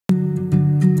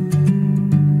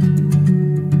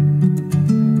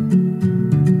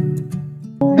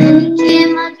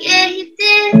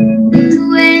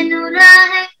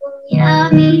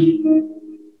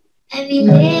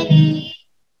Srilankan.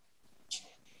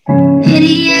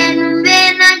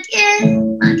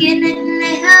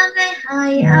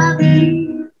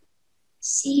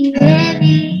 See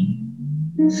baby,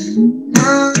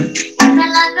 no,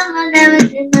 talaga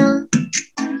malawit na.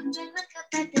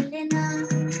 Magkapatid na,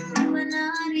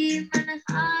 manari,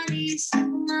 manahari,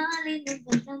 sumali na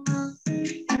batama.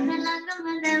 Talaga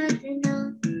malawit na,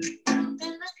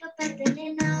 magkapatid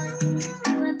na,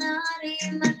 manari,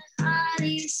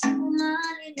 manahari,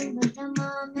 sumali na batama.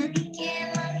 Manike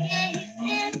Mage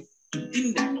Hithe.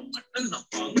 Inda matan na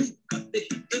pang kate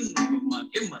hitan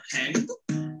mage mahengu.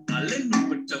 Alenu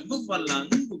bertemu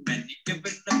walangu, Manike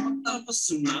benda mata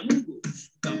sunanggu.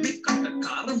 Kami kata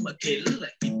karam makela,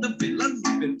 kita bilang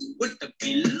berbuat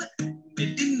tapila.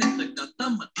 Medin neta kata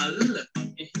maalla,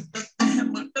 kita teh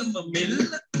mata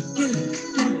memela.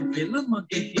 Kela bela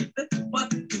mage hita,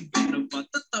 batu bena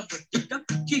bata tabatika,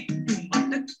 kitu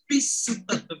mata pisu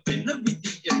tata bena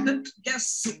vidiyata, gas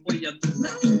supaya tuna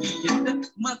ingiyata,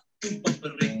 matu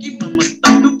babereki mama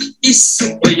tadu,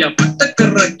 isu supaya mata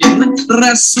keragena,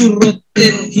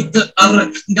 rasuroten hita arah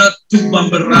gatu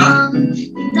bambera.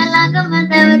 Talaga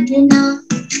madawatina,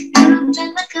 kurang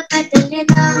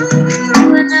kepatalena,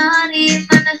 manari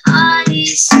manahari,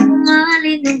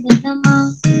 sumali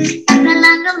nubatama.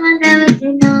 Talaga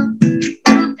madawatina,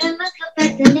 kurang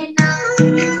kepatalena,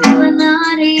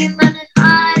 manari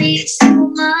manahari,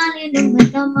 sumali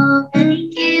nubatama.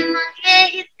 Manike Mage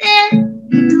Hithe,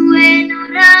 tue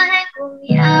nurahe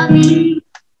kumyabi.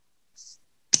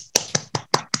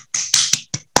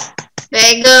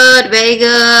 Very good, very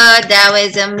good. That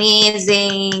was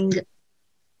amazing.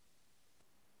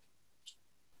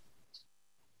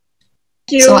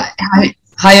 Thank you. So,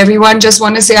 hi everyone. Just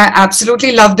want to say I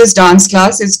absolutely love this dance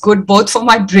class. It's good both for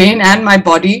my brain and my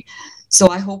body. So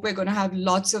I hope we're going to have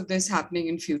lots of this happening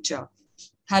in future.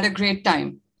 Had a great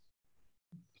time.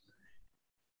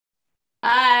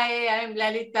 Hi, I'm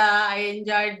Lalita. I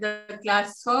enjoyed the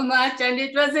class so much, and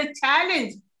it was a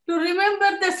challenge to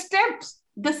remember the steps.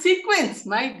 The sequence,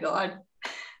 my God.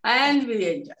 And we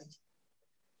enjoyed.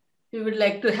 We would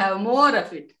like to have more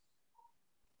of it.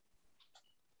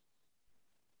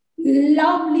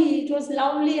 Lovely. It was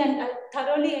lovely and I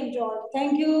thoroughly enjoyed.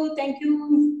 Thank you. Thank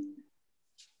you.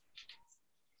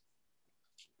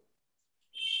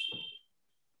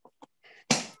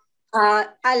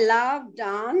 I love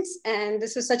dance, and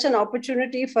this is such an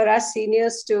opportunity for us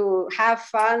seniors to have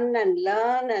fun and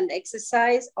learn and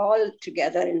exercise all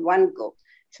together in one go.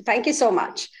 So thank you so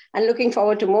much, and looking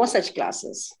forward to more such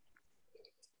classes.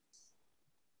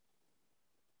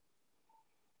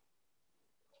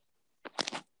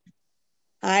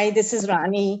 Hi, this is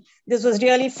Rani. This was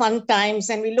really fun times,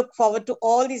 and we look forward to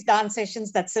all these dance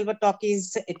sessions that Silver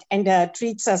Talkies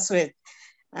treats us with.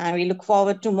 And we look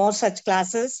forward to more such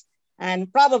classes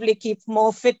and probably keep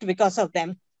more fit because of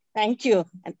them. Thank you.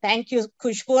 And thank you,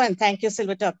 Khushbu, and thank you,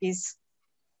 Silver Talkies.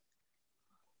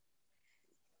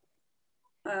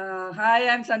 Hi,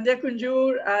 I'm Sandhya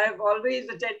Kunjur. I've always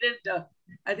attended,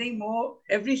 I think,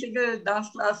 every single dance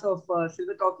class of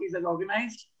Silver Talkies has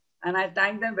organized. And I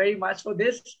thank them very much for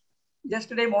this.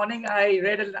 Yesterday morning, I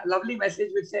read a lovely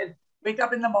message which said, wake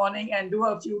up in the morning and do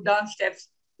a few dance steps.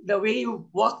 The way you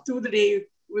walk through the day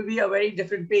will be a very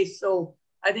different pace. So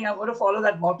I think I'm going to follow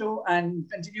that motto and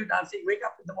continue dancing. Wake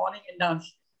up in the morning and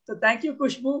dance. So thank you,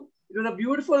 Khushbu. It was a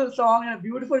beautiful song and a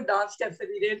beautiful dance steps that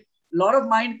we did. A lot of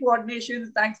mind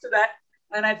coordination thanks to that.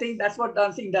 And I think that's what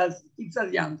dancing does. Keeps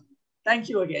us young. Thank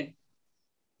you again.